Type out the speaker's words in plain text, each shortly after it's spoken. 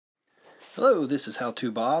Hello, this is How To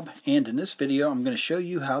Bob, and in this video I'm going to show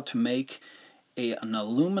you how to make an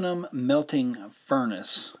aluminum melting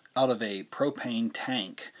furnace out of a propane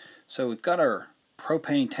tank. So we've got our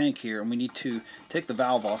propane tank here and we need to take the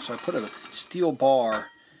valve off. So I put a steel bar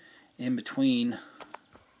in between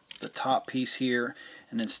the top piece here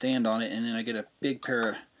and then stand on it, and then I get a big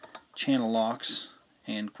pair of channel locks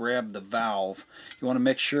and grab the valve. You want to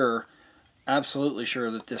make sure, absolutely sure,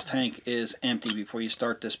 that this tank is empty before you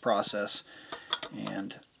start this process.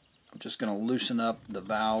 And I'm just going to loosen up the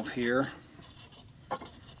valve here.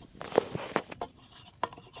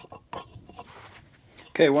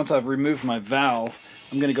 Okay, once I've removed my valve,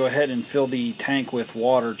 I'm going to go ahead and fill the tank with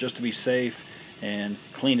water just to be safe and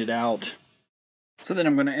clean it out. So then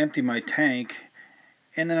I'm going to empty my tank,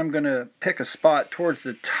 and then I'm going to pick a spot towards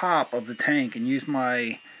the top of the tank and use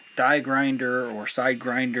my die grinder or side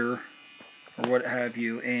grinder or what have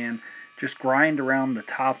you, and just grind around the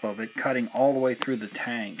top of it, cutting all the way through the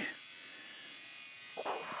tank.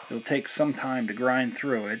 It'll take some time to grind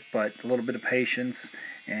through it, but a little bit of patience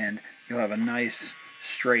and you'll have a nice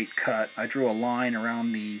straight cut. I drew a line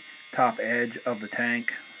around the top edge of the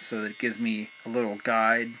tank so that it gives me a little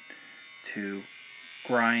guide to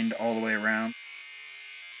grind all the way around.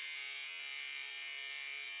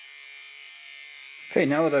 Okay,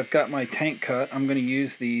 now that I've got my tank cut, I'm going to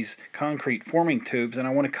use these concrete forming tubes, and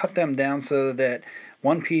I want to cut them down so that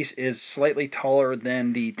one piece is slightly taller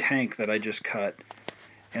than the tank that I just cut.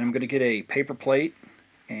 And I'm going to get a paper plate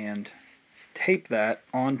and tape that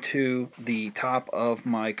onto the top of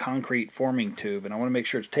my concrete forming tube. And I want to make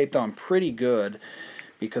sure it's taped on pretty good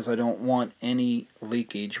because I don't want any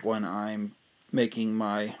leakage when I'm making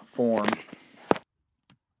my form.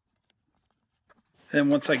 Then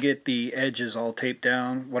once I get the edges all taped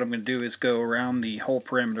down, what I'm going to do is go around the whole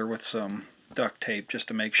perimeter with some duct tape just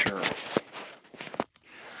to make sure.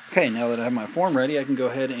 Okay, now that I have my form ready, I can go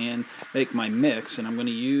ahead and make my mix, and I'm going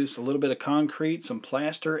to use a little bit of concrete, some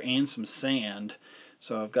plaster, and some sand.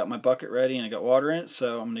 So I've got my bucket ready and I got water in it,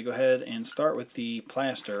 so I'm going to go ahead and start with the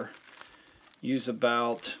plaster. Use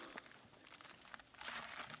about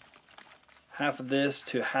half of this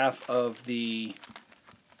to half of the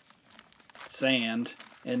sand,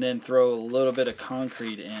 and then throw a little bit of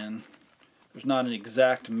concrete in. There's not an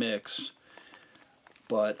exact mix,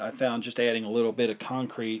 but I found just adding a little bit of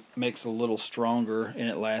concrete makes it a little stronger and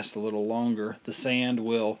it lasts a little longer. The sand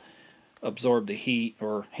will absorb the heat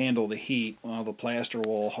or handle the heat, while the plaster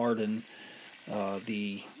will harden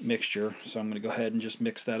the mixture. So I'm going to go ahead and just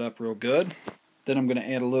mix that up real good. Then I'm going to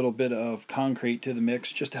add a little bit of concrete to the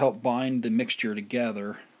mix just to help bind the mixture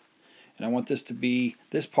together. And I want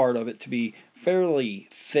this part of it to be fairly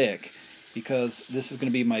thick because this is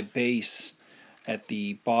going to be my base at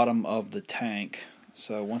the bottom of the tank.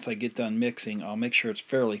 So once I get done mixing, I'll make sure it's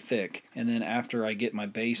fairly thick, and then after I get my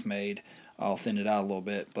base made, I'll thin it out a little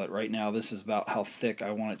bit. But right now this is about how thick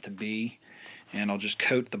I want it to be, and I'll just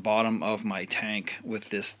coat the bottom of my tank with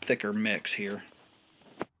this thicker mix here.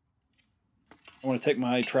 I want to take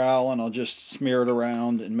my trowel and I'll just smear it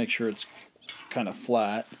around and make sure it's kind of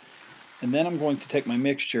flat. And then I'm going to take my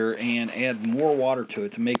mixture and add more water to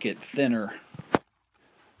it to make it thinner.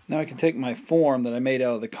 Now I can take my form that I made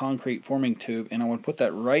out of the concrete forming tube, and I want to put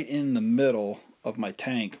that right in the middle of my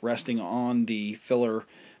tank, resting on the filler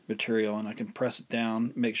material, and I can press it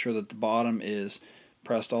down, make sure that the bottom is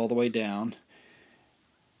pressed all the way down.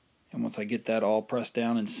 And once I get that all pressed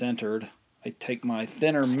down and centered, I take my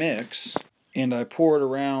thinner mix and I pour it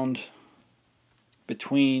around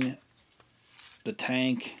between the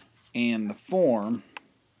tank and the form.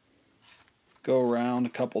 Go around a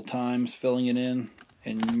couple times filling it in,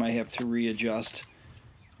 and you might have to readjust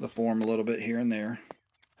the form a little bit here and there.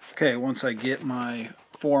 Okay, once I get my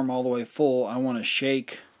form all the way full, I want to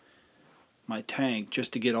shake my tank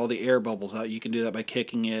just to get all the air bubbles out. You can do that by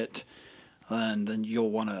kicking it, and then you'll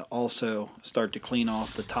want to also start to clean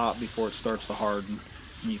off the top before it starts to harden.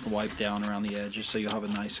 And you can wipe down around the edges so you'll have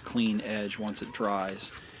a nice clean edge once it dries.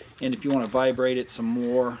 And if you want to vibrate it some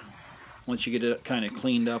more, once you get it kind of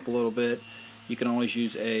cleaned up a little bit, you can always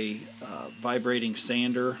use a vibrating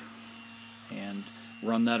sander and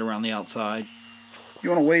run that around the outside.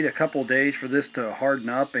 You want to wait a couple days for this to harden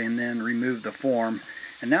up and then remove the form.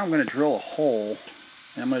 And now I'm going to drill a hole.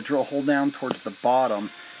 And I'm going to drill a hole down towards the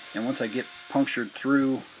bottom. And once I get punctured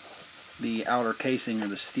through the outer casing or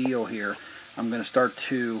the steel here, I'm going to start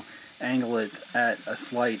to angle it at a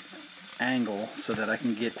slight angle so that I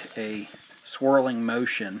can get a swirling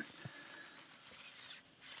motion.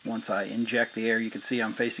 Once I inject the air, you can see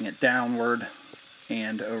I'm facing it downward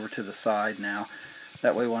and over to the side now.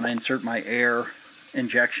 That way when I insert my air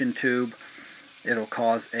injection tube, it'll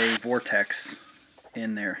cause a vortex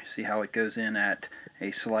in there. See how it goes in at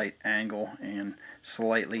a slight angle and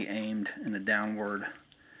slightly aimed in a downward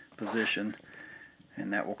position,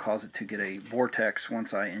 and that will cause it to get a vortex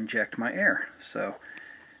once I inject my air. So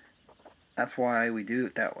that's why we do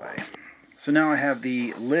it that way. So now I have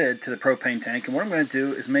the lid to the propane tank, and what I'm going to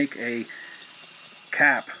do is make a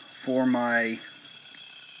cap for my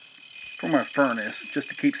furnace just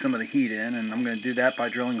to keep some of the heat in, and I'm going to do that by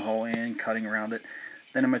drilling a hole and cutting around it.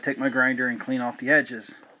 Then I'm going to take my grinder and clean off the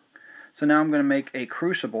edges. So now I'm going to make a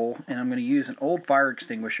crucible, and I'm going to use an old fire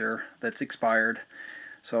extinguisher that's expired.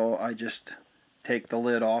 So I just take the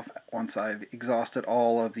lid off once I've exhausted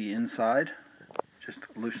all of the inside. Just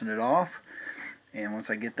loosen it off, and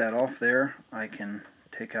once I get that off there, I can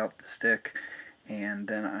take out the stick, and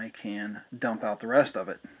then I can dump out the rest of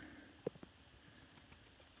it.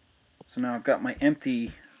 So now I've got my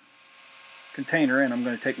empty container, and I'm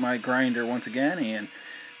going to take my grinder once again, and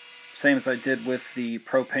same as I did with the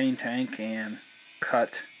propane tank, and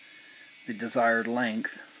cut the desired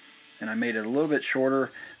length. And I made it a little bit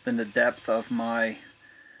shorter than the depth of my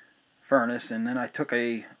furnace, and then I took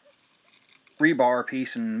a rebar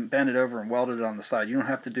piece and bent it over and welded it on the side. You don't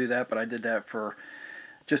have to do that, but I did that for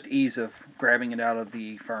just ease of grabbing it out of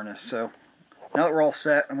the furnace. So now that we're all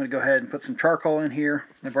set, I'm going to go ahead and put some charcoal in here.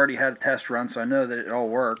 I've already had a test run, so I know that it all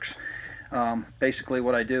works. Basically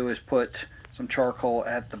what I do is put some charcoal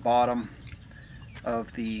at the bottom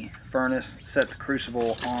of the furnace, set the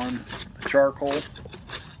crucible on the charcoal,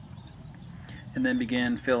 and then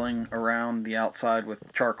begin filling around the outside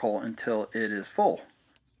with charcoal until it is full.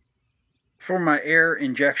 For my air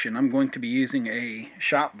injection, I'm going to be using a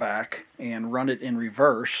shop vac and run it in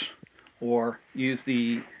reverse, or use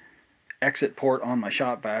the exit port on my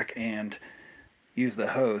shop vac and use the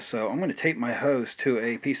hose. So I'm going to tape my hose to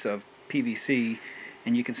a piece of PVC,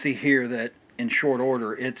 and you can see here that in short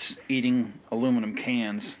order it's eating aluminum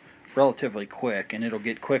cans relatively quick, and it'll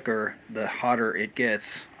get quicker the hotter it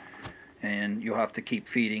gets, and you'll have to keep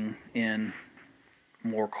feeding in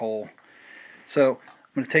more coal. So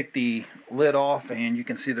I'm going to take the lid off, and you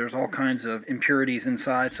can see there's all kinds of impurities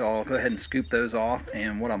inside, so I'll go ahead and scoop those off,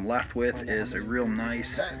 and what I'm left with is a real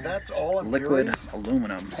nice liquid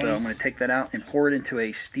aluminum. So I'm going to take that out and pour it into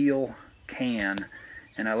a steel can,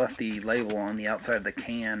 and I left the label on the outside of the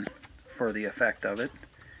can for the effect of it.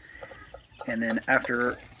 And then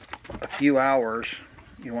after a few hours,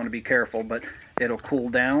 you want to be careful, but it'll cool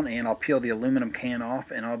down, and I'll peel the aluminum can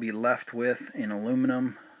off, and I'll be left with an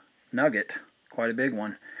aluminum nugget. Quite a big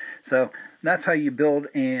one. So that's how you build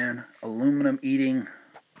an aluminum eating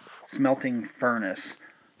smelting furnace.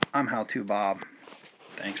 I'm How To Bob.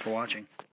 Thanks for watching.